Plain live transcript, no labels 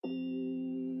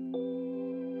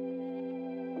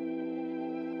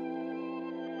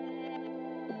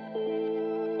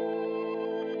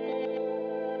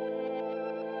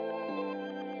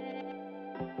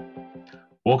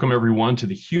Welcome, everyone, to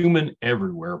the Human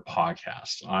Everywhere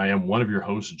podcast. I am one of your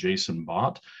hosts, Jason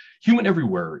Bott. Human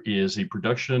Everywhere is a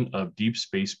production of Deep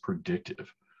Space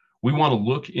Predictive. We want to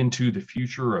look into the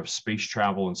future of space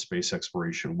travel and space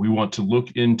exploration. We want to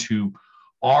look into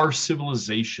our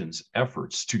civilization's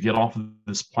efforts to get off of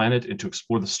this planet and to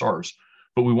explore the stars.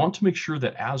 But we want to make sure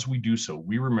that as we do so,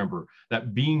 we remember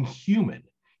that being human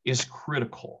is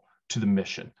critical to the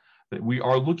mission. That we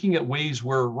are looking at ways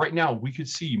where right now we could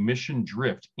see mission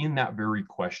drift in that very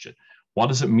question. What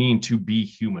does it mean to be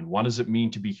human? What does it mean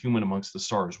to be human amongst the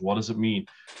stars? What does it mean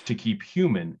to keep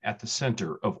human at the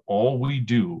center of all we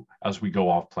do as we go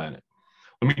off planet?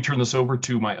 Let me turn this over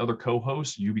to my other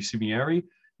co-host, Yubi Simieri.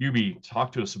 Yubi,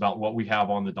 talk to us about what we have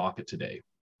on the docket today.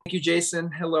 Thank you, Jason.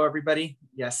 Hello, everybody.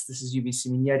 Yes, this is Yubi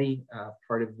Simieri,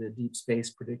 part of the Deep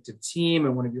Space Predictive team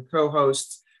and one of your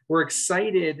co-hosts. We're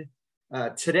excited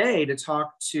today to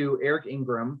talk to Eric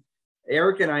Ingram.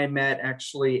 Eric and I met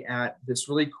actually at this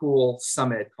really cool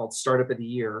summit called Startup of the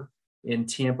Year in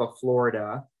Tampa,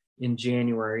 Florida in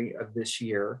January of this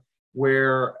year,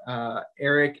 where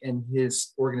Eric and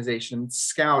his organization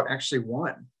Scout actually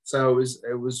won. So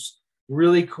it was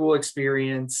really cool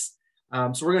experience.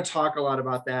 So we're going to talk a lot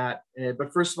about that.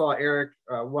 But first of all, Eric,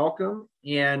 welcome.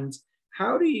 And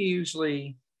how do you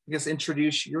usually, I guess,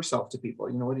 introduce yourself to people?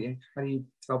 You know, how do you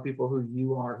tell people who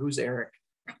you are? Who's Eric?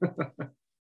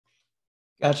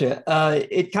 Gotcha.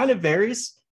 It kind of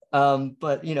varies,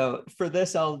 but for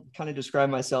this, I'll kind of describe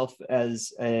myself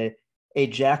as a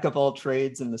jack of all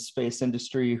trades in the space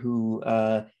industry who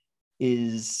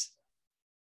is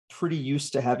pretty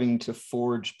used to having to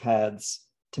forge paths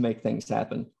to make things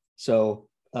happen. So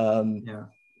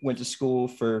went to school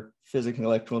for physics and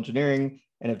electrical engineering,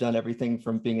 and have done everything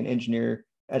from being an engineer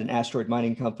at an asteroid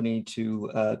mining company to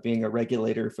being a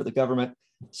regulator for the government.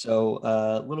 So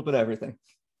a little bit of everything.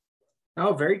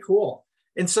 Oh, very cool.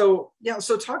 And so,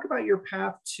 so talk about your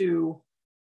path to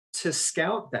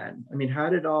Scout then. I mean, how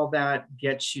did all that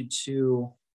get you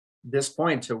to this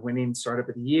point, to winning Startup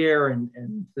of the Year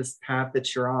and this path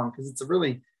that you're on? Because it's a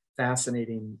really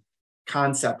fascinating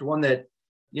concept, one that,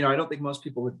 I don't think most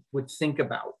people would think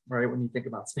about, right, when you think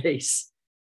about space.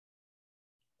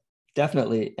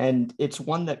 Definitely. And it's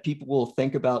one that people will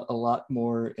think about a lot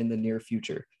more in the near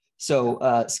future.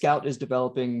 So Scout is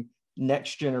developing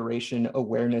next generation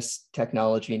awareness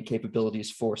technology and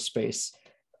capabilities for space.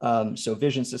 So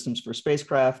vision systems for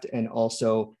spacecraft, and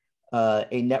also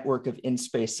a network of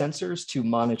in-space sensors to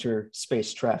monitor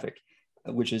space traffic,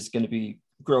 which is going to be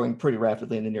growing pretty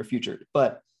rapidly in the near future.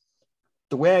 But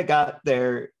the way I got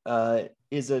there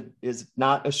is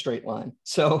not a straight line.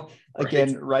 So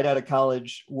again, right out of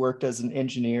college, worked as an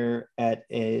engineer at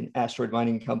an asteroid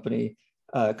mining company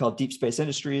called Deep Space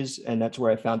Industries. And that's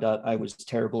where I found out I was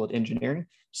terrible at engineering.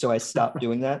 So I stopped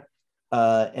doing that.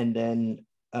 And then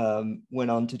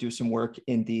went on to do some work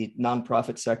in the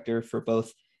nonprofit sector for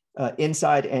both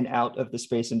inside and out of the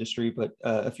space industry, but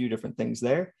a few different things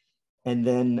there. And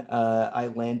then I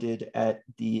landed at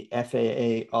the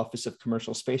FAA Office of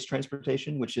Commercial Space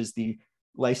Transportation, which is the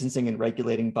licensing and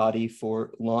regulating body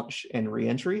for launch and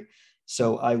reentry.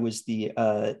 So I was the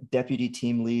deputy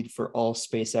team lead for all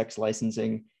SpaceX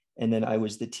licensing. And then I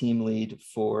was the team lead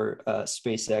for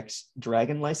SpaceX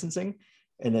Dragon licensing,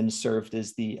 and then served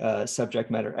as the subject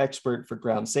matter expert for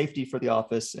ground safety for the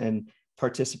office and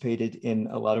participated in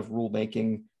a lot of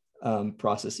rulemaking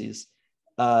processes.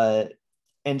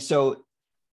 And so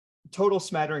total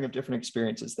smattering of different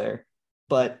experiences there.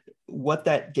 But what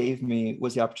that gave me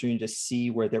was the opportunity to see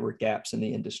where there were gaps in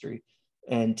the industry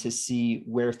and to see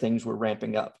where things were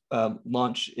ramping up.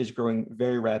 Launch is growing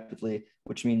very rapidly,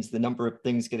 which means the number of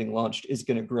things getting launched is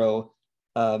going to grow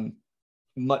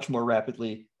much more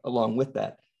rapidly along with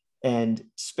that. And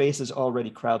space is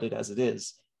already crowded as it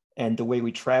is. And the way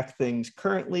we track things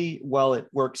currently, while it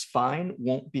works fine,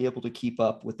 won't be able to keep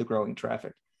up with the growing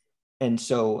traffic. And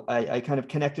so I kind of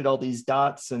connected all these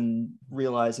dots and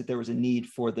realized that there was a need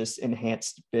for this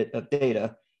enhanced bit of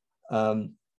data.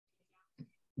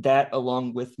 That,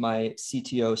 along with my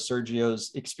CTO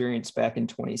Sergio's experience back in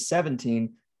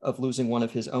 2017 of losing one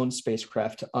of his own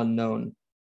spacecraft to unknown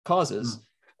causes.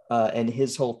 And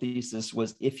his whole thesis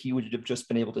was if he would have just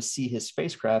been able to see his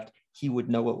spacecraft, he would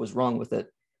know what was wrong with it.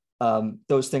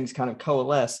 Those things kind of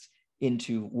coalesced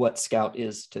into what Scout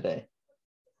is today.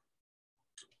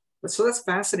 So that's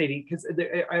fascinating, because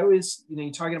I always, you're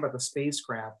talking about the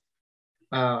spacecraft.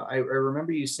 I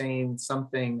remember you saying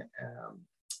something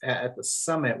at the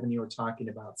summit when you were talking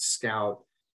about Scout,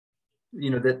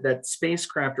 that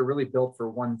spacecraft are really built for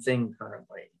one thing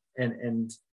currently.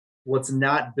 And what's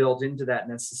not built into that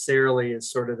necessarily is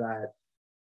sort of that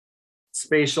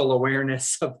spatial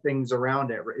awareness of things around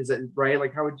it. Is it right?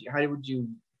 Like how would you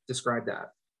describe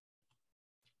that?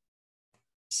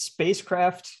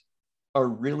 Spacecraft are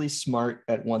really smart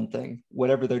at one thing,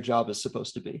 whatever their job is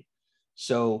supposed to be.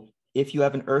 So if you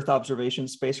have an Earth observation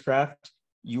spacecraft,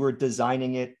 you are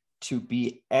designing it to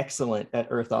be excellent at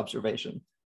Earth observation.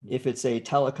 If it's a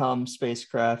telecom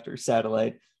spacecraft or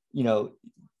satellite,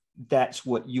 that's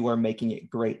what you are making it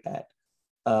great at.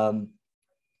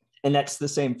 And that's the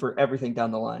same for everything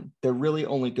down the line. They're really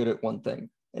only good at one thing,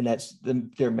 and that's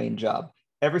their main job.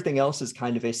 Everything else is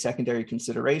kind of a secondary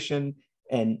consideration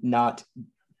and not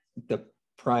the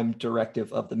prime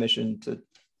directive of the mission, to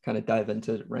kind of dive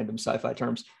into random sci-fi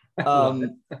terms.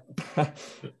 And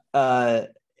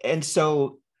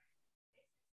so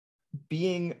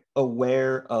being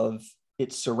aware of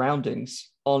its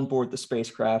surroundings on board the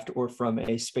spacecraft or from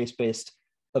a space-based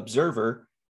observer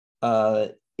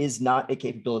is not a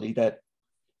capability that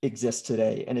exists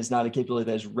today, and is not a capability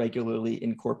that is regularly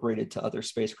incorporated to other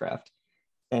spacecraft.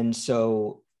 And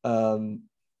so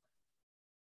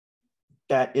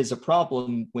that is a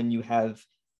problem when you have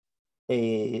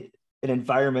an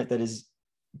environment that is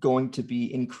going to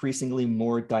be increasingly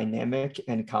more dynamic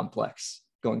and complex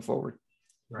going forward.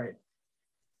 Right.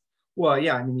 Well,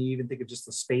 yeah. I mean, you even think of just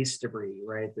the space debris,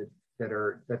 right?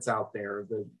 That's out there.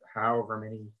 The however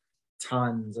many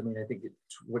tons. I mean, I think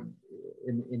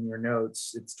in your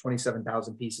notes, it's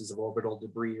 27,000 pieces of orbital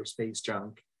debris or space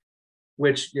junk,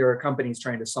 which there are companies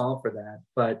trying to solve for that.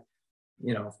 But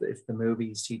if the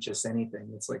movies teach us anything,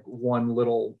 it's like one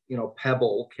little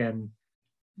pebble can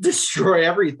destroy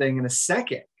everything in a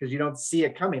second because you don't see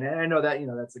it coming. And I know that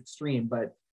that's extreme,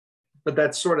 but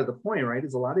that's sort of the point, right?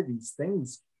 Is a lot of these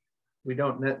things you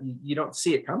don't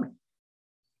see it coming.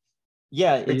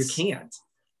 Yeah, but you can't.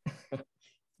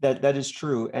 That is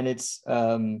true, and it's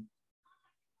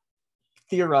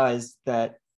theorized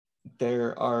that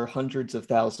there are hundreds of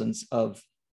thousands of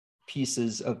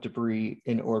pieces of debris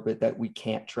in orbit that we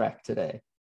can't track today.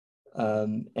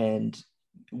 And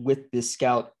with the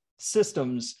Scout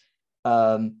systems,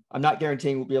 I'm not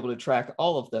guaranteeing we'll be able to track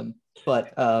all of them,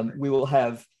 but we will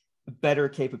have better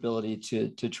capability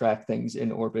to track things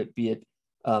in orbit, be it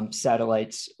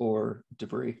satellites or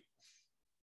debris.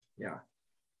 Yeah,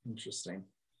 interesting.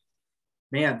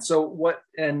 Man, so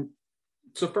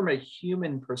from a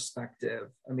human perspective,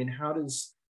 I mean, how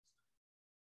does,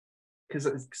 because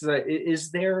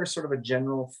is there sort of a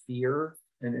general fear,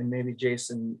 and maybe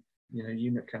Jason,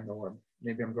 you kind of know where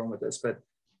maybe I'm going with this, but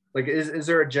like, is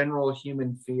there a general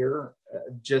human fear,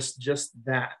 just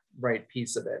that right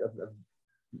piece of it, of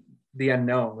the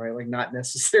unknown, right? Like not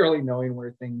necessarily knowing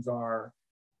where things are,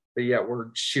 but yet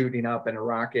we're shooting up in a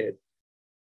rocket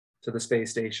to the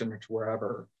space station or to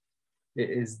wherever.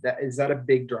 Is that a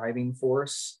big driving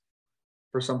force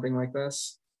for something like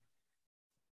this?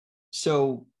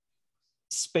 So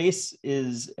space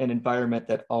is an environment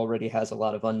that already has a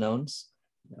lot of unknowns.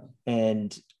 Yeah.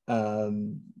 And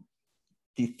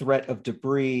the threat of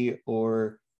debris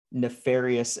or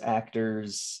nefarious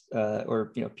actors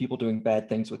or people doing bad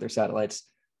things with their satellites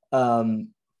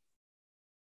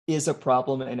is a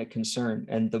problem and a concern.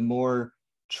 And the more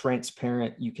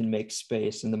transparent you can make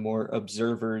space and the more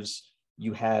observers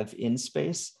you have in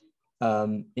space,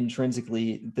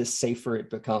 intrinsically, the safer it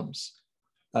becomes.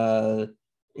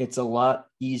 It's a lot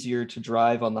easier to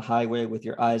drive on the highway with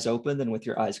your eyes open than with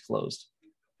your eyes closed.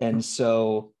 And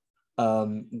so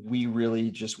we really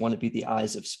just want to be the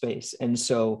eyes of space. And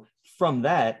so from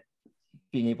that,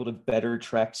 being able to better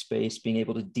track space, being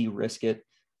able to de-risk it,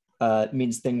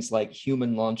 means things like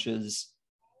human launches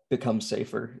become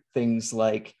safer, things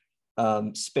like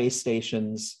space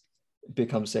stations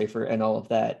become safer, and all of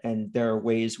that. And there are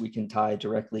ways we can tie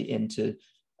directly into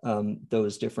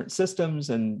those different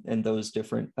systems and those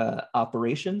different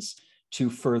operations to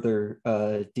further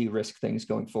de-risk things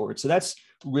going forward. So that's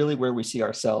really where we see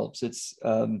ourselves. It's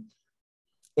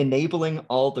enabling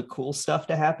all the cool stuff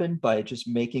to happen by just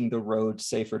making the road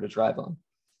safer to drive on.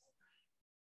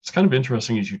 It's kind of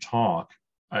interesting as you talk.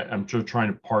 I'm just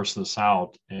trying to parse this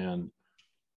out. And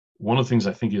one of the things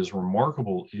I think is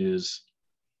remarkable is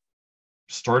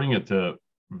starting at the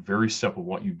very step of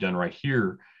what you've done right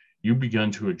here, you've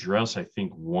begun to address, I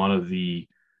think, one of the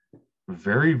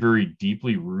very, very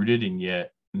deeply rooted and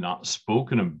yet not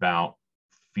spoken about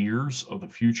fears of the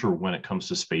future when it comes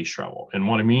to space travel. And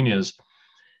what I mean is,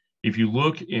 if you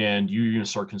look and you're going to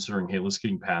start considering, hey, let's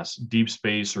getting past deep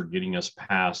space or getting us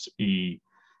past even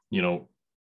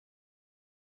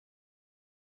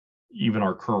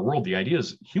our current world, the idea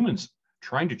is humans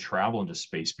trying to travel into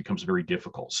space becomes very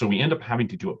difficult. So we end up having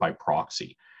to do it by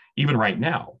proxy. Even right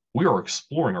now, we are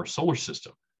exploring our solar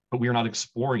system. but we are not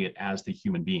exploring it as the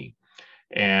human being.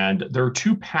 And there are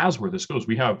two paths where this goes.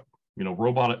 We have,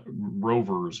 robot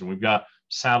rovers, and we've got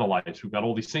satellites, we've got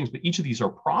all these things, but each of these are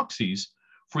proxies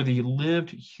for the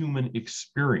lived human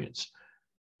experience.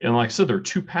 And like I said, there are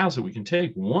two paths that we can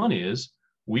take. One is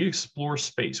we explore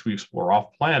space, we explore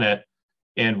off planet,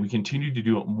 and we continue to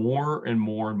do it more and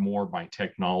more and more by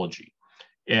technology.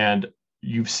 And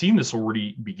you've seen this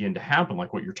already begin to happen,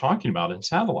 like what you're talking about in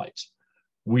satellites.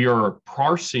 We are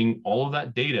parsing all of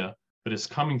that data, but it's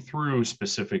coming through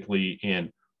specifically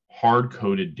in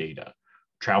hard-coded data,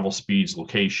 travel speeds,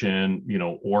 location,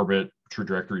 orbit,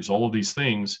 trajectories, all of these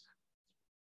things,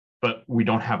 but we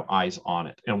don't have eyes on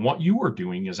it. And what you are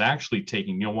doing is actually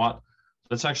taking,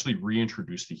 let's actually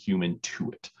reintroduce the human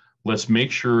to it. Let's make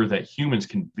sure that humans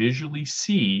can visually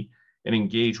see and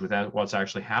engage with that, what's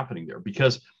actually happening there.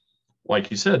 Because like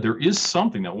you said, there is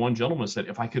something that one gentleman said,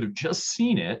 if I could have just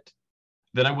seen it,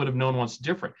 then I would have known what's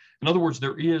different. In other words,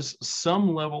 there is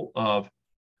some level of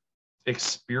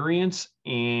experience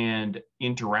and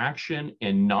interaction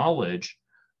and knowledge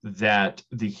that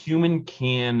the human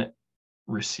can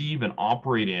receive and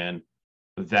operate in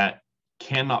that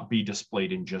cannot be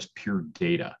displayed in just pure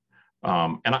data.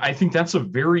 And I think that's a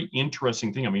very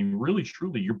interesting thing. I mean, really,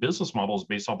 truly, your business model is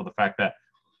based off of the fact that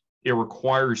it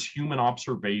requires human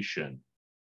observation,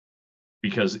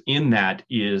 because in that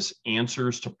is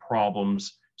answers to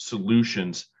problems,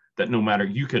 solutions that no matter,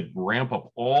 you could ramp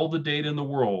up all the data in the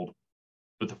world,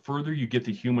 but the further you get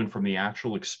the human from the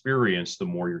actual experience, the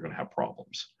more you're going to have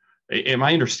problems. Am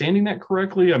I understanding that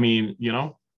correctly? I mean,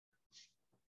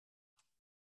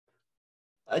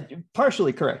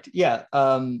 Partially correct. Yeah.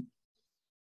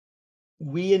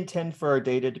 We intend for our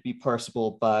data to be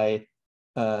parsable by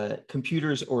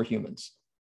computers or humans.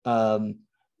 The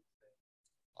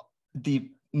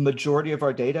majority of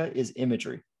our data is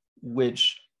imagery,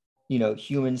 which,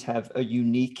 humans have a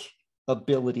unique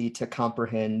ability to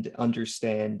comprehend,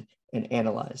 understand, and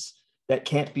analyze that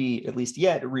can't be, at least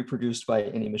yet, reproduced by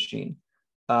any machine.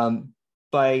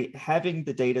 By having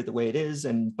the data the way it is,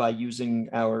 and by using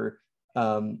our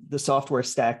the software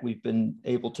stack we've been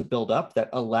able to build up that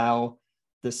allow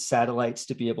the satellites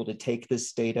to be able to take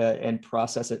this data and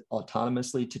process it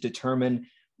autonomously to determine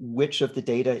which of the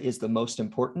data is the most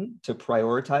important, to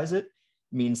prioritize it,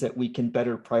 means that we can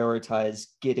better prioritize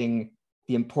getting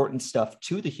the important stuff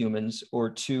to the humans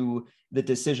or to the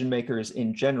decision makers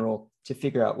in general to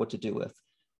figure out what to do with.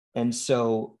 And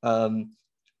so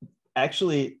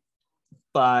actually,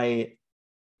 by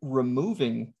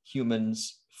removing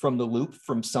humans from the loop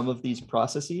from some of these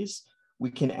processes,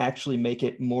 we can actually make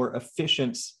it more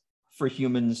efficient for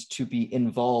humans to be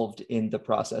involved in the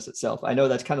process itself. I know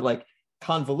that's kind of like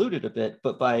convoluted a bit,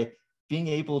 but by being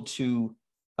able to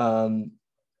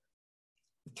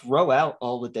throw out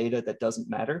all the data that doesn't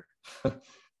matter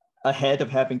ahead of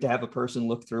having to have a person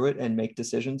look through it and make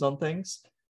decisions on things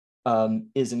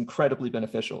is incredibly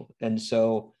beneficial. And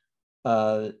so,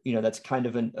 that's kind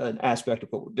of an aspect of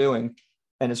what we're doing.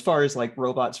 And as far as like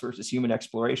robots versus human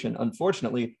exploration,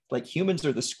 unfortunately, like humans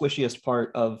are the squishiest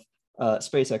part of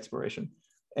space exploration.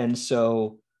 And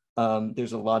so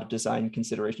there's a lot of design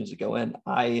considerations that go in.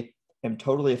 I am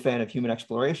totally a fan of human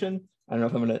exploration. I don't know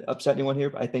if I'm going to upset anyone here,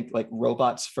 but I think like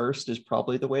robots first is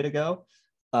probably the way to go.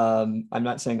 I'm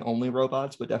not saying only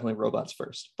robots, but definitely robots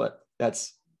first. But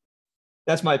that's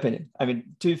my opinion. I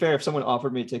mean, to be fair, if someone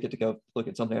offered me a ticket to go look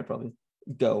at something, I'd probably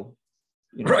go,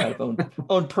 right. out of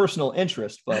own personal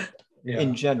interest. But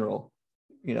in general,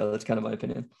 that's kind of my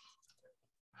opinion.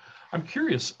 I'm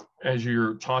curious as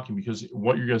you're talking, because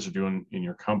what you guys are doing in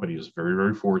your company is very,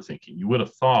 very forward thinking. You would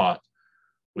have thought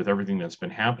with everything that's been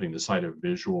happening, the side of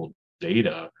visual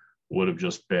data would have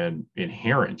just been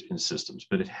inherent in systems,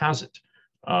 but it hasn't.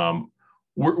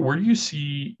 Where do you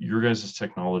see your guys'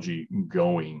 technology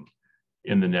going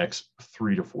in the next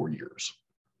 3 to 4 years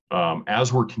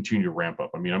as we're continuing to ramp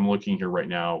up? I mean, I'm looking here right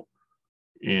now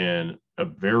in a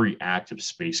very active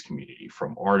space community,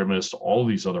 from Artemis to all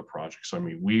these other projects. I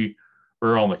mean,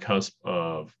 we're on the cusp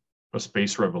of a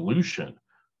space revolution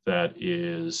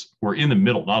we're in the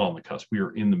middle, not on the cusp, we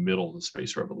are in the middle of the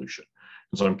space revolution.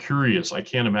 And so I'm curious, I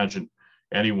can't imagine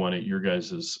anyone at your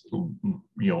guys's,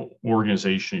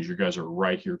 organization, as you guys are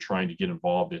right here trying to get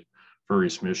involved in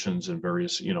various missions and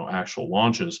various, actual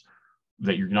launches,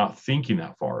 that you're not thinking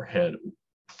that far ahead.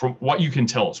 From what you can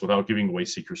tell us without giving away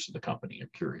secrets to the company, I'm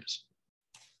curious.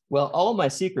 Well, all my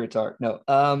secrets are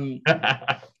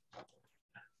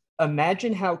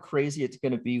imagine how crazy it's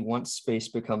going to be once space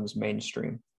becomes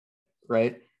mainstream,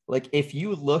 right? Like if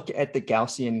you look at the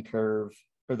Gaussian curve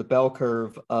or the bell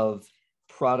curve of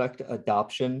product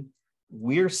adoption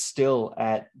we're still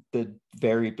at the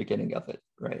very beginning of it,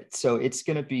 right? So it's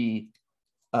going to be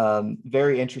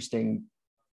very interesting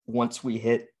once we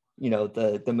hit,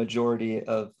 the majority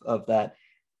of that.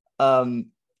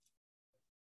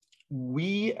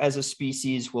 We as a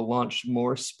species will launch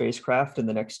more spacecraft in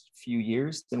the next few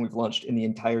years than we've launched in the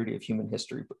entirety of human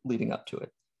history leading up to it.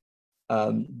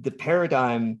 The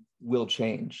paradigm will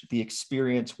change, the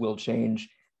experience will change,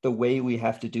 the way we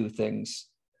have to do things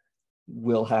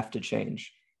will have to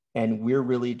change. And we're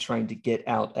really trying to get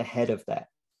out ahead of that.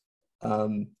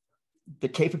 The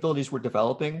capabilities we're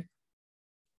developing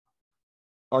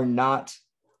are not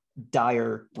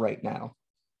dire right now.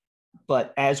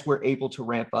 But as we're able to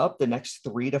ramp up, the next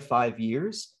 3 to 5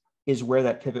 years is where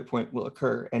that pivot point will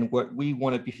occur. And what we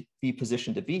want to be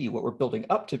positioned to be, what we're building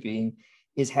up to being,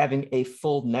 is having a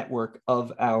full network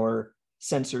of our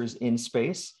sensors in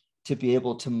space to be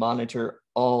able to monitor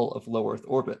all of low Earth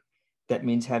orbit. That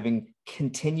means having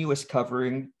continuous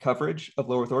coverage of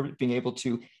low Earth orbit, being able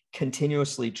to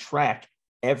continuously track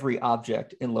every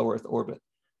object in low Earth orbit.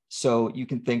 So you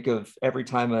can think of every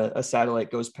time a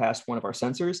satellite goes past one of our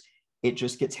sensors, it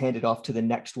just gets handed off to the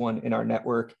next one in our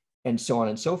network, and so on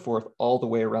and so forth, all the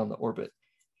way around the orbit.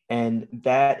 And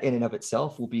that in and of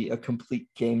itself will be a complete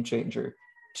game changer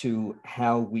to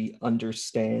how we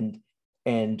understand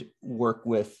and work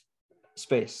with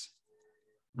space.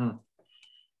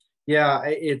 Yeah,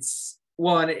 it's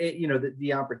well, and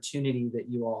the opportunity that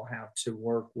you all have to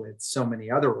work with so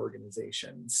many other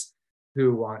organizations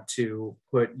who want to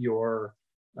put your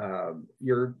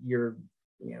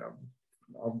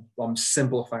I'm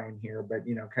simplifying here, but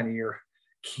kind of your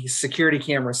security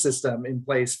camera system in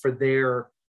place for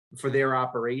their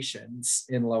operations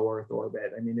in low Earth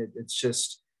orbit. I mean, it's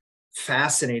just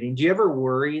fascinating. Do you ever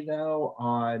worry though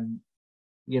on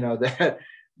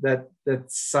that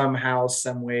somehow,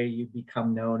 some way you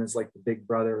become known as like the big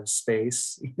brother of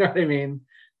space? You know what I mean?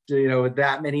 With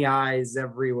that many eyes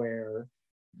everywhere,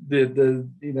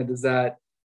 does that?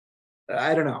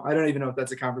 I don't know. I don't even know if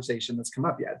that's a conversation that's come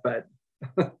up yet, but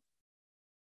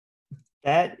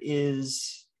that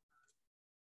is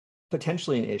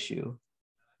potentially an issue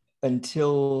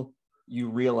until you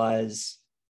realize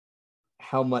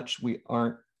how much we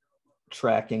aren't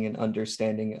tracking and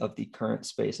understanding of the current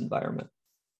space environment.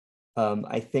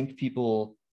 I think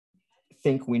people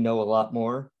think we know a lot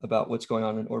more about what's going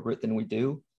on in orbit than we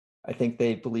do. I think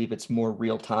they believe it's more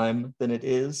real time than it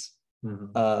is.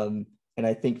 Mm-hmm. And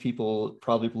I think people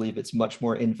probably believe it's much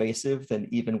more invasive than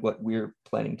even what we're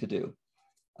planning to do.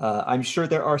 I'm sure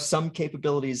there are some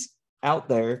capabilities out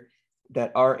there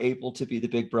that are able to be the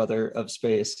big brother of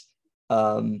space.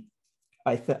 I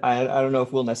don't know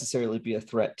if we'll necessarily be a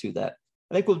threat to that.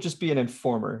 I think we'll just be an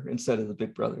informer instead of the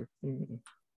big brother.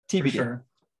 TBD. For sure.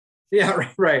 Yeah,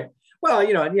 right. Well,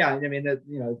 and yeah, I mean,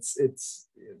 it's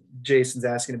Jason's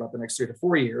asking about the next 3 to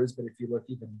 4 years, but if you look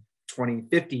even 20,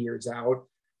 50 years out,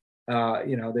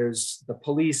 there's the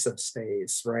police of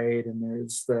space, right? And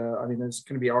there's going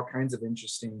to be all kinds of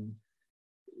interesting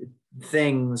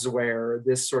things where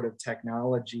this sort of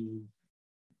technology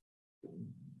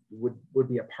would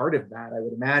be a part of that, I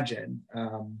would imagine.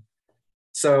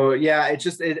 So yeah, it's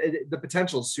just the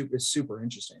potential is super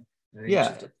interesting. I think it's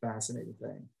just a fascinating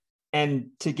thing. And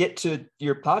to get to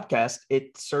your podcast,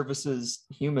 it services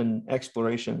human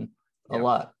exploration a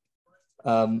lot.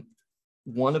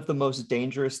 One of the most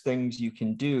dangerous things you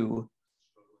can do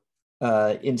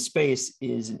in space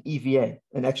is an EVA,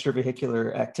 an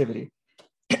extravehicular activity,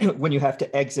 when you have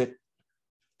to exit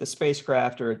the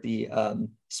spacecraft or the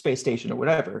space station or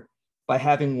whatever. By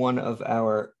having one of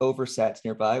our oversats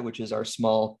nearby, which is our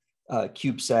small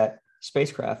CubeSat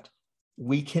spacecraft,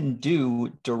 we can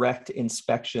do direct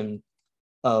inspection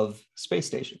of space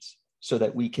stations so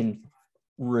that we can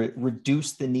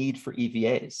reduce the need for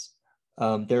EVAs.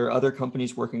 There are other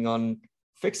companies working on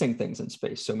fixing things in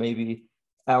space. So maybe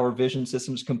our vision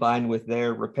systems combined with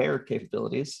their repair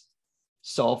capabilities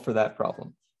solve for that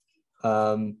problem.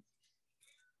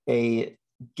 A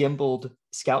gimbaled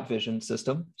scout vision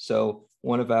system. So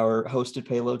one of our hosted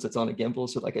payloads that's on a gimbal,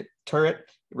 so like a turret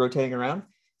rotating around.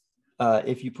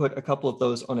 If you put a couple of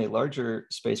those on a larger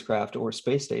spacecraft or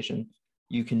space station,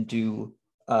 you can do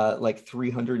like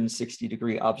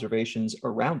 360-degree observations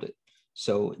around it.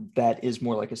 So that is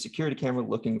more like a security camera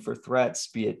looking for threats,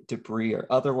 be it debris or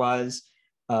otherwise,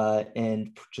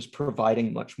 and just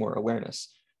providing much more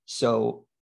awareness. So,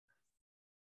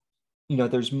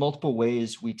 there's multiple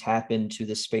ways we tap into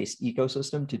the space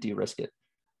ecosystem to de-risk it.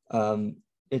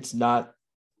 It's not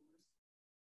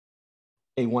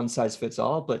a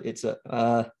one-size-fits-all, but it's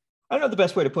I don't know the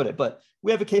best way to put it, but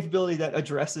we have a capability that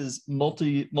addresses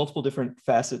multiple different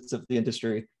facets of the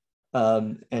industry,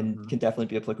 and can definitely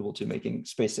be applicable to making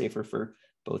space safer for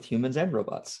both humans and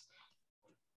robots.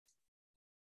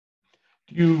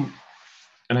 And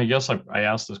I guess I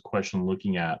asked this question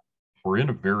looking at, we're in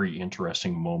a very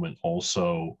interesting moment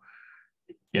also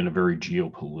in a very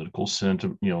geopolitical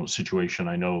situation.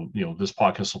 I know, this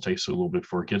podcast will take us a little bit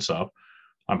before it gets up.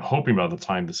 I'm hoping by the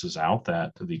time this is out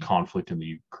that the conflict in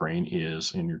Ukraine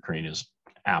is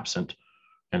absent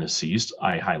and is ceased.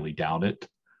 I highly doubt it.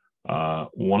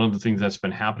 One of the things that's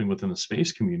been happening within the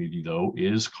space community, though,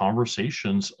 is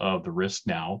conversations of the risk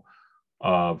now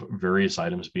of various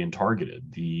items being targeted.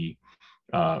 The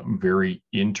very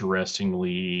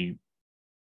interestingly,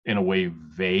 in a way,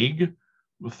 vague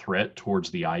threat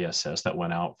towards the ISS that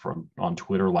went out on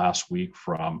Twitter last week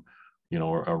from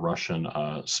a Russian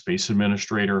space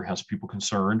administrator has people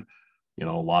concerned. A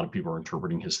lot of people are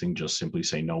interpreting his thing just simply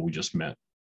saying, no, we just meant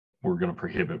we're going to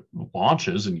prohibit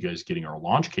launches and you guys getting our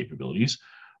launch capabilities.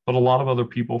 But a lot of other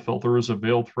people felt there was a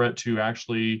veiled threat to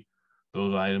actually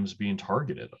those items being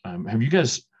targeted. Have you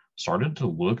guys started to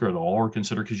look at all or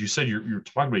consider, because you said you're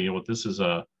talking about, what this is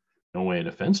no way a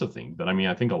defensive thing, but I mean,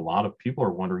 I think a lot of people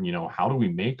are wondering, how do we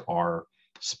make our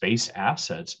space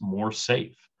assets more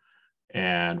safe?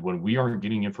 And when we aren't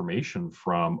getting information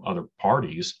from other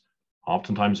parties,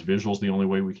 oftentimes visual is the only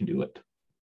way we can do it.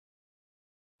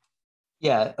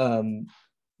 Yeah, the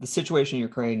situation in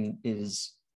Ukraine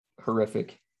is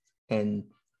horrific and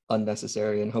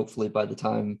unnecessary. And hopefully by the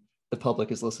time the public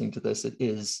is listening to this, it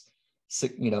is,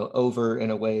 over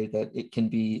in a way that it can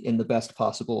be in the best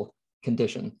possible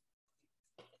condition.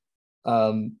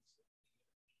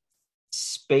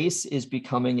 Space is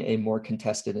becoming a more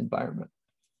contested environment.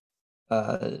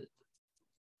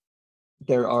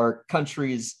 There are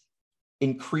countries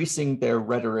increasing their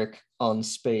rhetoric on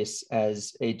space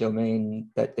as a domain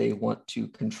that they want to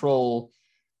control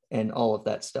and all of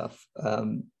that stuff.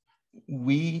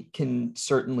 We can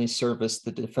certainly service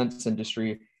the defense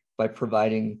industry by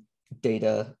providing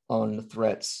data on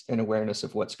threats and awareness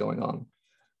of what's going on.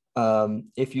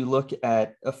 If you look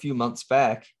at a few months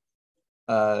back,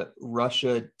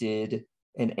 Russia did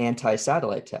an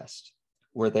anti-satellite test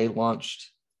where they launched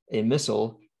a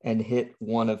missile and hit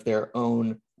one of their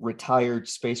own retired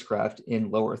spacecraft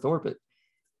in low Earth orbit,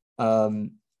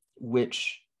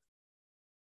 which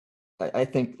I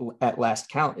think at last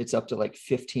count, it's up to like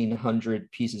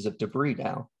 1,500 pieces of debris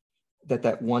now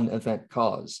that one event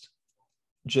caused,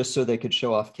 just so they could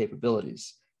show off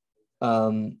capabilities.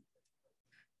 Being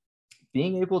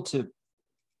able to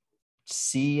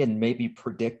see and maybe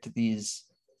predict these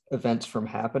events from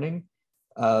happening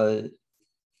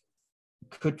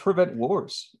could prevent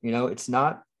wars. It's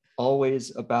not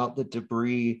always about the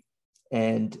debris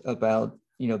and about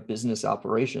business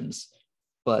operations,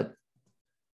 but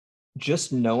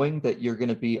just knowing that you're going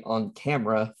to be on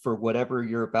camera for whatever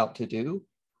you're about to do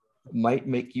might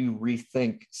make you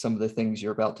rethink some of the things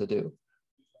you're about to do.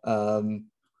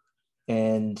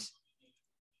 And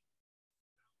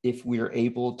if we're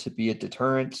able to be a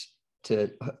deterrent to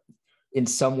in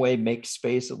some way make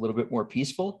space a little bit more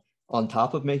peaceful on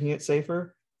top of making it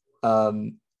safer,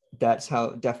 that's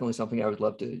definitely something I would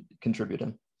love to contribute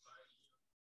in.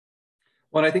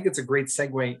 Well, I think it's a great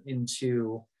segue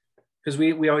into, because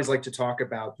we always like to talk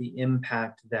about the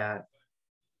impact that,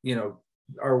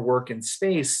 our work in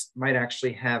space might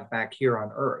actually have back here on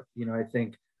Earth. I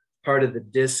think part of the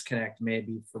disconnect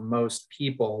maybe for most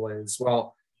people is,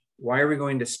 well, why are we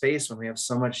going to space when we have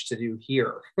so much to do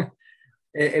here? But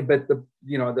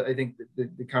I think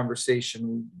the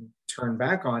conversation we turn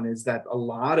back on is that a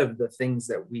lot of the things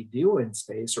that we do in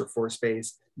space or for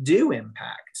space do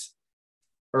impact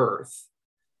Earth.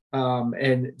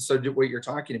 And so what you're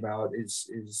talking about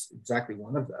is exactly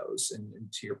one of those.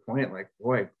 And to your point, like,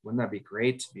 boy, wouldn't that be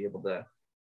great to be able to,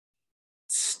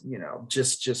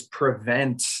 just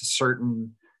prevent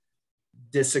certain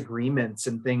disagreements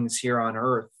and things here on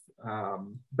Earth.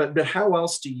 But how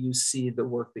else do you see the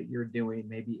work that you're doing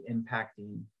maybe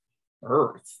impacting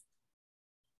Earth?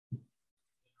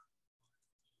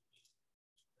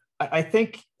 I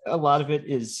think a lot of it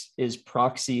is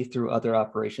proxy through other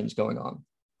operations going on.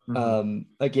 Mm-hmm.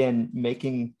 Again,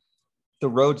 making the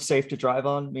road safe to drive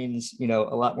on means, a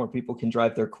lot more people can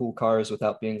drive their cool cars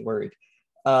without being worried.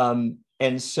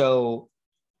 And so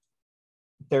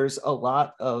there's a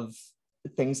lot of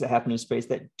things that happen in space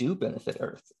that do benefit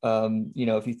Earth.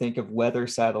 If you think of weather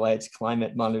satellites,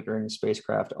 climate monitoring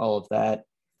spacecraft, all of that.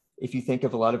 If you think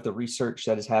of a lot of the research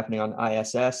that is happening on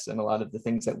ISS and a lot of the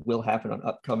things that will happen on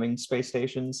upcoming space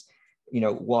stations,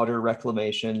 water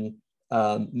reclamation,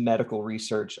 medical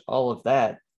research, all of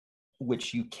that,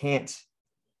 which you can't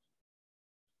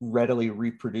readily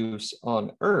reproduce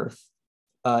on Earth,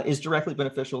 is directly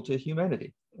beneficial to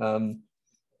humanity,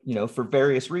 for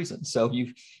various reasons. So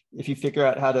if you figure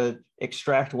out how to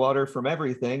extract water from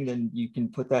everything, then you can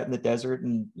put that in the desert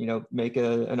and, make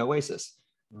an oasis.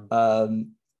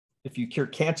 If you cure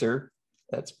cancer,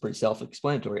 that's pretty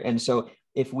self-explanatory. And so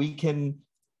if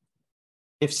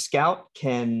Scout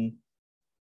can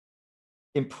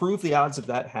improve the odds of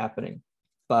that happening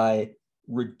by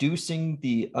reducing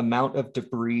the amount of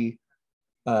debris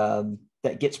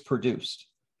that gets produced,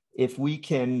 if we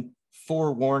can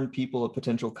forewarn people of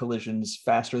potential collisions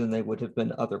faster than they would have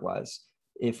been otherwise,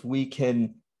 if we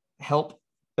can help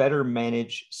better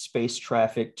manage space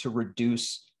traffic to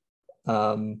reduce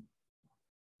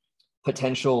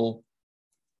potential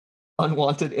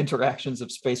unwanted interactions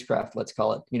of spacecraft, let's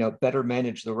call it, better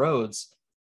manage the roads,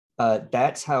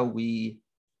 that's how we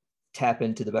tap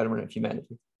into the betterment of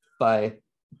humanity, by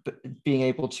being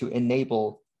able to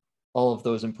enable all of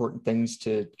those important things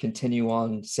to continue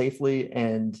on safely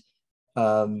and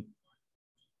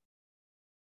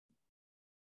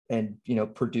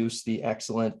produce the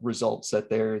excellent results that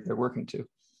they're working to.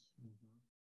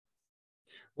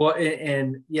 Well,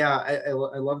 and yeah, I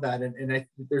love that. And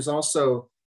there's also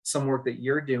some work that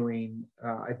you're doing,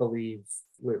 I believe,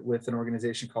 with an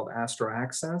organization called Astro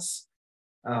Access,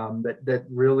 that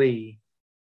really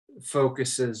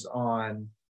focuses on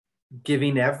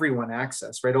giving everyone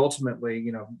access, right?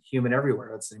 Ultimately, human everywhere.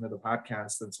 That's the name of the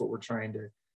podcast. That's what we're trying to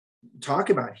talk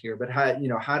about here. But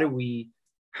how do we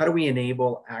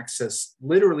enable access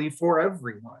literally for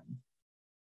everyone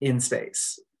in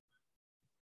space?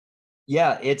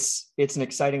 Yeah, it's an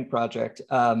exciting project.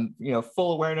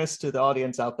 Full awareness to the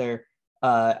audience out there.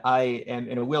 I am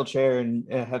in a wheelchair and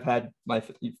I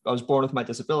was born with my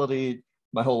disability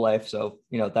my whole life. So,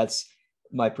 that's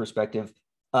my perspective.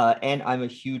 And I'm a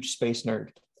huge space nerd.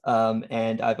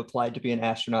 And I've applied to be an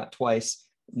astronaut twice,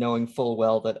 knowing full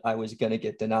well that I was going to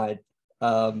get denied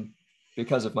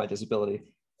because of my disability.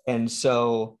 And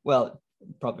so, well,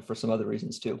 probably for some other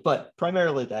reasons too, but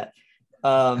primarily that.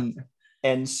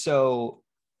 And so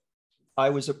I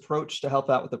was approached to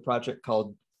help out with a project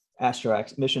called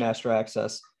Mission Astro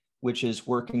Access, which is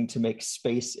working to make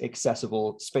space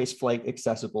flight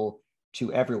accessible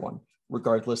to everyone,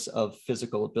 regardless of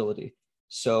physical ability.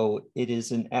 So it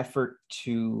is an effort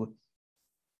to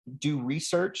do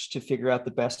research to figure out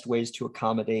the best ways to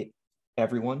accommodate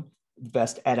everyone, the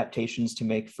best adaptations to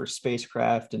make for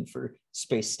spacecraft and for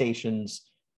space stations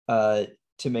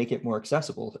to make it more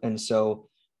accessible. And so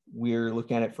we're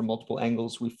looking at it from multiple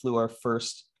angles. We flew our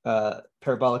first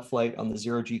parabolic flight on the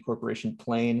Zero G Corporation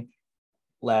plane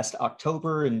last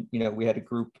October. And, we had a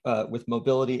group with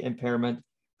mobility impairment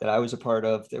that I was a part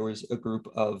of. There was a group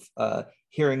of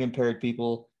hearing impaired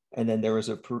people. And then there was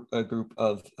a group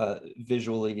of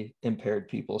visually impaired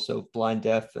people. So blind,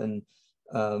 deaf, and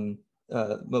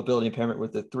mobility impairment were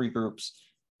the three groups.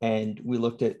 And we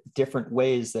looked at different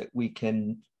ways that we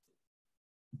can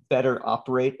better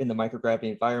operate in the microgravity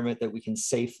environment, that we can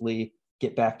safely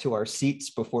get back to our seats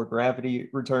before gravity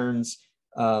returns,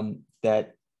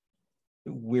 that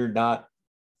we're not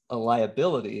a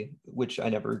liability, which I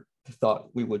never thought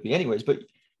we would be anyways. But,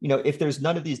 if there's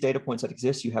none of these data points that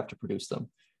exist, you have to produce them.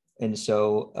 And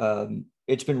so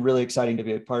it's been really exciting to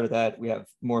be a part of that. We have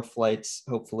more flights,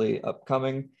 hopefully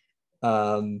upcoming.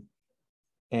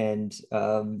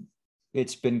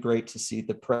 It's been great to see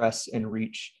the press and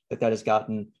reach that has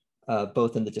gotten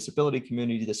both in the disability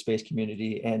community, the space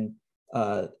community, and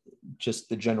just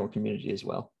the general community as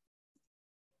well.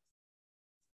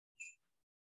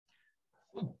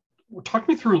 Talk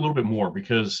me through a little bit more,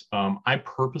 because I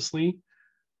purposely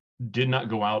did not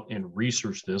go out and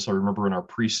research this. I remember in our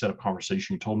pre-setup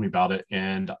conversation, you told me about it,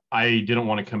 and I didn't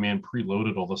want to come in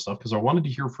preloaded all this stuff because I wanted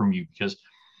to hear from you, because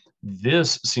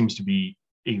this seems to be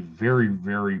a very,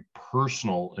 very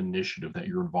personal initiative that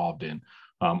you're involved in,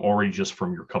 already just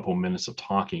from your couple of minutes of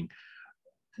talking.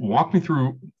 Walk me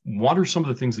through, what are some of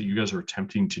the things that you guys are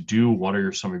attempting to do? What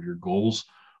are some of your goals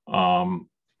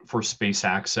for space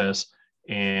access?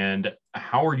 And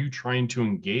how are you trying to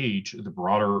engage the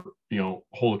broader,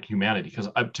 whole of humanity? Because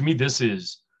to me, this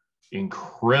is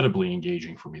incredibly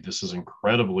engaging for me. This is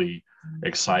incredibly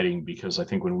exciting, because I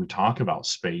think when we talk about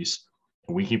space,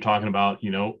 and we keep talking about,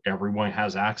 everyone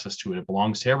has access to it, it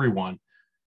belongs to everyone.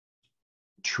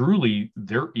 Truly,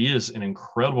 there is an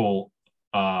incredible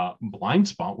blind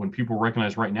spot when people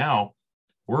recognize right now,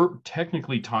 we're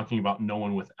technically talking about no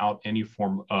one without any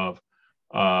form of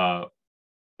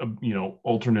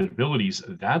alternate abilities,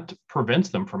 that prevents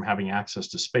them from having access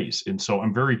to space. And so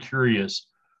I'm very curious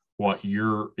what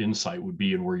your insight would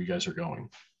be and where you guys are going.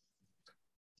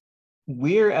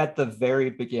 We're at the very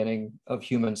beginning of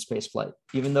human spaceflight,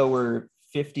 even though we're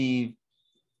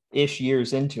 50-ish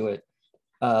years into it.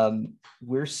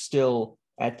 We're still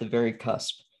at the very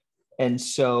cusp. And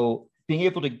so being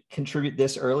able to contribute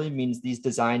this early means these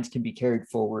designs can be carried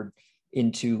forward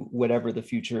into whatever the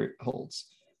future holds.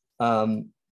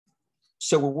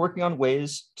 So we're working on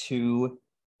ways to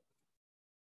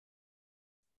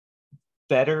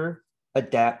better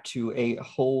adapt to a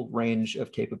whole range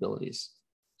of capabilities.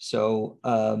 So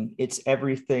it's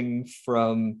everything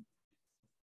from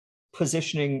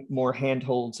positioning more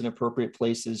handholds in appropriate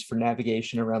places for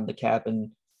navigation around the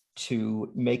cabin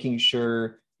to making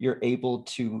sure you're able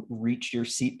to reach your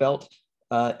seatbelt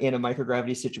in a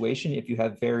microgravity situation if you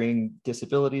have varying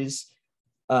disabilities.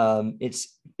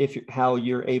 It's how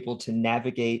you're able to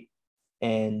navigate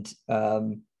and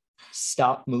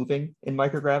stop moving in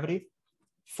microgravity.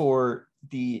 For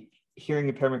the hearing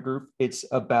impairment group, it's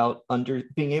about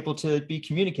being able to be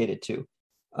communicated to.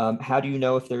 How do you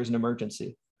know if there's an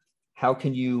emergency? How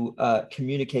can you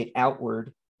communicate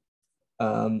outward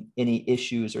any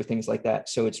issues or things like that?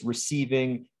 So it's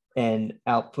receiving and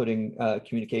outputting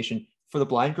communication. For the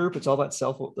blind group, it's all about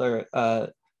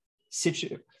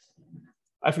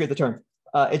I forget the term.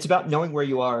 It's about knowing where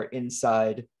you are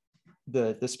inside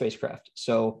the spacecraft.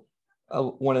 So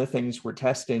one of the things we're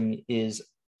testing is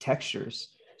textures.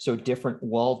 So different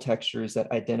wall textures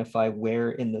that identify where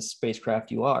in the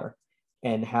spacecraft you are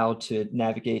and how to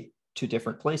navigate to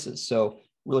different places. So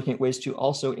we're looking at ways to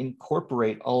also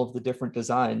incorporate all of the different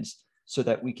designs so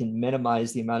that we can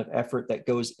minimize the amount of effort that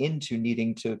goes into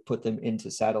needing to put them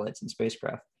into satellites and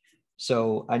spacecraft.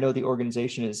 So I know the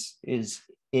organization is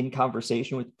in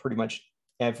conversation with pretty much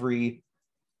every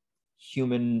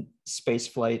human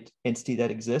spaceflight entity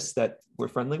that exists that we're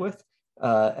friendly with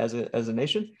as a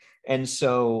nation. And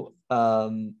so,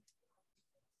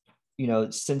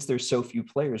 since there's so few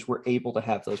players, we're able to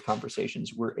have those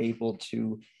conversations. We're able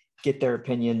to get their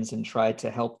opinions and try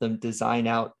to help them design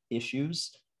out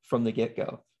issues from the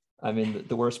get-go. I mean,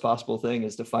 the worst possible thing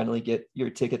is to finally get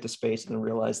your ticket to space and then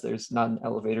realize there's not an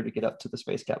elevator to get up to the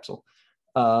space capsule.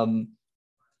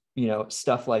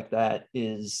 Stuff like that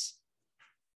is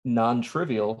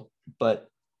non-trivial, but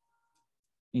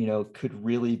could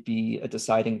really be a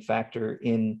deciding factor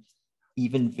in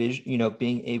even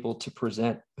being able to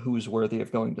present who's worthy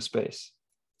of going to space,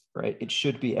 right? It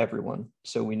should be everyone.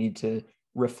 So we need to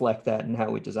reflect that in how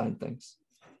we design things.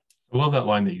 I love that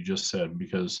line that you just said,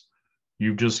 because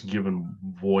you've just given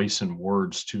voice and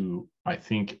words to, I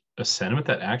think, a sentiment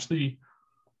that actually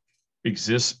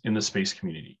exists in the space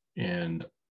community. And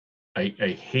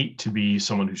I hate to be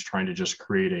someone who's trying to just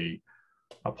create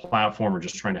a platform or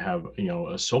just trying to have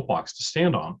a soapbox to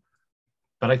stand on,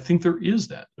 but I think there is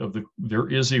there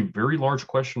is a very large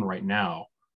question right now: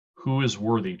 who is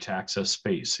worthy to access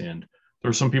space? And there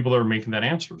are some people that are making that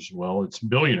answers. Well, it's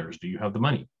billionaires. Do you have the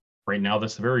money? Right now,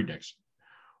 that's the very next.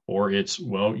 Or it's,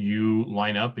 well, you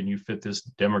line up and you fit this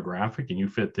demographic and you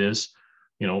fit this,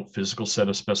 physical set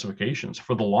of specifications.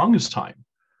 For the longest time,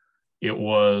 it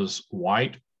was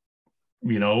white,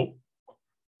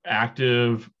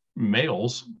 active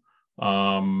males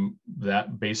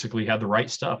that basically had the right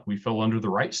stuff. We fell under the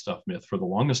right stuff myth for the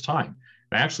longest time.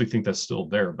 I actually think that's still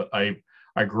there, but I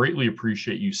greatly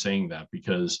appreciate you saying that,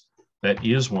 because that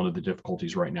is one of the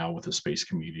difficulties right now with the space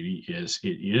community. It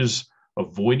is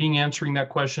avoiding answering that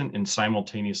question and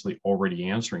simultaneously already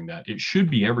answering that. It should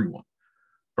be everyone,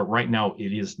 but right now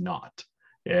it is not.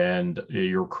 And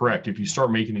you're correct. If you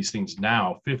start making these things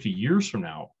now, 50 years from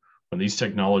now, when these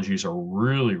technologies are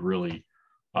really, really,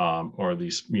 or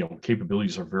these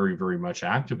capabilities are very, very much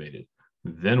activated,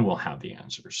 then we'll have the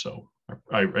answers. So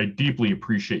I deeply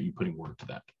appreciate you putting word to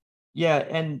that. Yeah,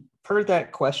 and per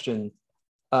that question,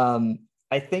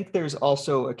 I think there's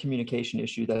also a communication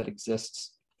issue that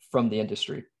exists from the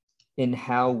industry in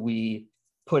how we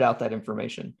put out that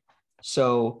information.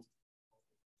 So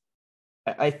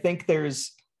I think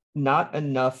there's not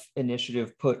enough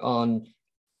initiative put on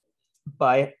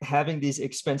by having these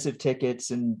expensive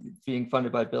tickets and being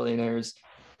funded by billionaires,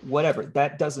 whatever.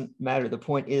 That doesn't matter. The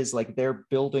point is, they're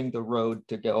building the road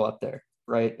to go up there,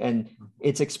 right? And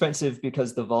it's expensive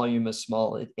because the volume is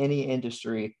small. In any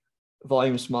industry,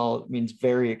 volume small means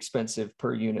very expensive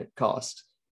per unit cost.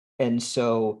 And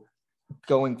so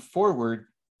going forward,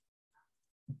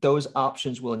 those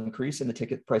options will increase and the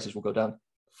ticket prices will go down.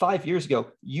 5 years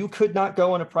ago, you could not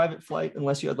go on a private flight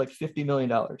unless you had $50 million.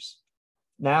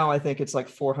 Now I think it's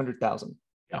 $400,000.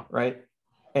 Yeah. Right.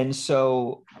 And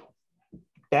so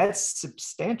that's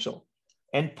substantial.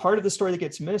 And part of the story that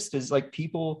gets missed is like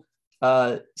people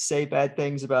say bad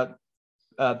things about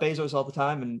Bezos all the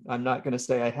time. And I'm not going to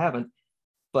say I haven't,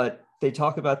 but they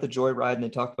talk about the joyride and they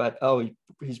talk about, oh,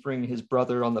 he's bringing his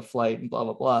brother on the flight and blah,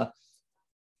 blah, blah.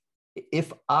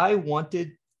 If I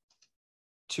wanted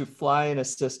to fly in a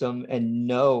system and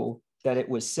know that it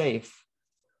was safe,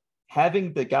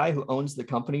 having the guy who owns the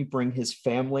company bring his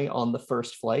family on the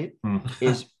first flight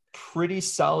is pretty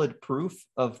solid proof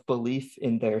of belief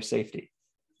in their safety.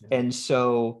 And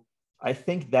so I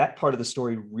think that part of the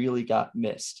story really got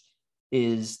missed,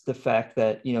 is the fact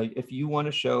that, you know, if you want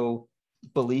to show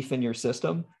belief in your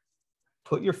system,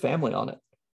 put your family on it.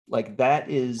 Like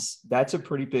that's a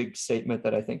pretty big statement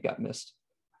that I think got missed.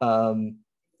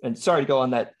 And sorry to go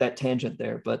on that tangent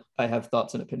there, but I have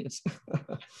thoughts and opinions.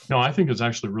 No, I think it's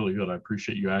actually really good. I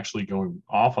appreciate you actually going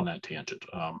off on that tangent.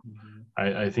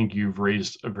 I think you've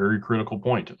raised a very critical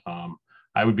point.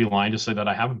 I would be lying to say that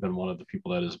I haven't been one of the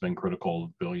people that has been critical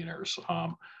of billionaires.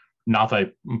 Not that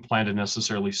I plan to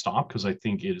necessarily stop, because I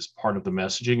think it is part of the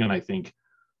messaging. And I think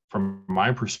from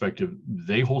my perspective,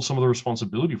 they hold some of the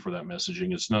responsibility for that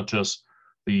messaging. It's not just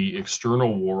the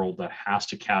external world that has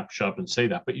to catch up and say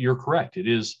that, but you're correct. It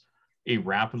is a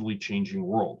rapidly changing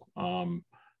world.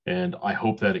 And I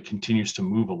hope that it continues to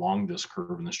move along this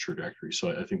curve and this trajectory. So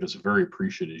I think that's very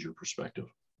appreciated, your perspective.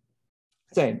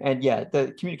 Same. And yeah,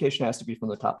 the communication has to be from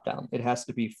the top down. It has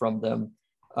to be from them.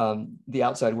 The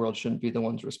outside world shouldn't be the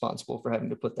ones responsible for having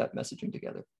to put that messaging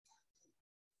together.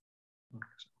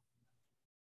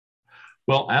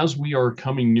 Well, as we are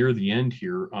coming near the end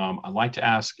here, I'd like to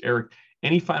ask Eric,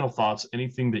 any final thoughts,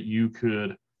 anything that you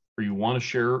could or you want to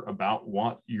share about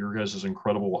what your guys is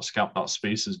incredible, what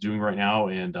Scout.space is doing right now,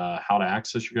 and how to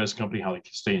access your guys' company, how they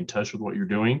can stay in touch with what you're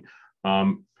doing.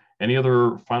 Any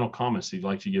other final comments that you'd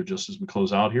like to give just as we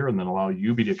close out here, and then allow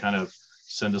Yubi to kind of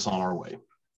send us on our way?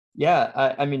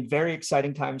 Yeah, I mean, very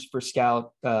exciting times for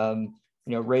Scout.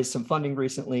 You know, raised some funding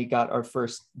recently, got our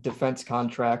first defense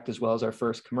contract as well as our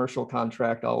first commercial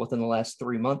contract all within the last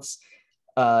 3 months.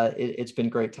 It's been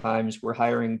great times. We're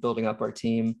hiring, building up our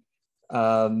team.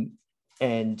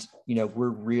 And, you know, we're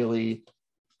really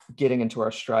getting into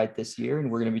our stride this year,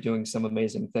 and we're going to be doing some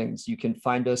amazing things. You can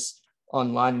find us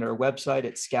online on our website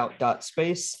at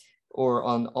scout.space, or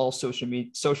on all social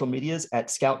medias at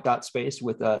scout.space,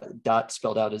 with a dot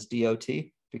spelled out as DOT,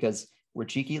 because we're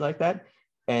cheeky like that.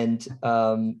 And,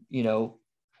 you know,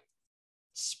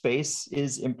 space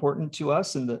is important to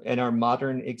us in our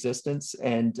modern existence.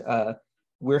 And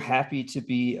we're happy to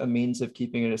be a means of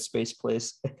keeping it a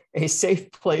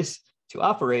safe place to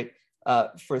operate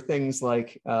for things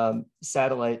like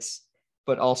satellites,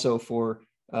 but also for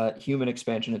human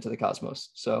expansion into the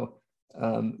cosmos. So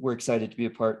we're excited to be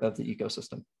a part of the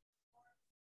ecosystem.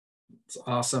 That's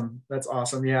awesome. That's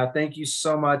awesome. Yeah. Thank you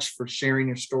so much for sharing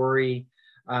your story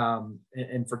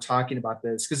and for talking about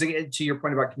this. Because to your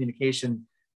point about communication,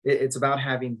 it's about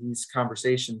having these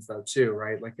conversations though too,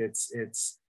 right? Like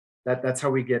that's how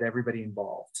we get everybody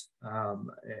involved.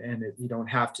 And you don't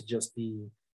have to just be,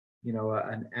 you know,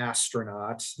 an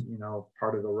astronaut, you know,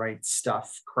 part of the right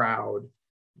stuff crowd.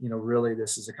 You know, really,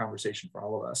 this is a conversation for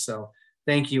all of us. So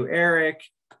thank you, Eric.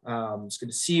 It's good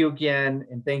to see you again.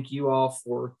 And thank you all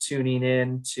for tuning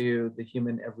in to the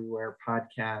Human Everywhere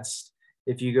podcast.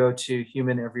 If you go to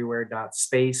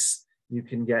humaneverywhere.space, you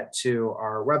can get to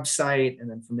our website. And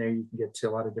then from there, you can get to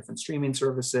a lot of different streaming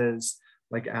services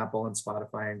like Apple and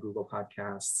Spotify and Google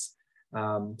Podcasts.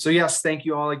 So yes, thank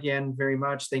you all again very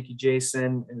much. Thank you,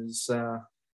 Jason.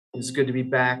 It was good to be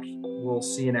back. We'll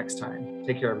see you next time.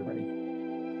 Take care, everybody.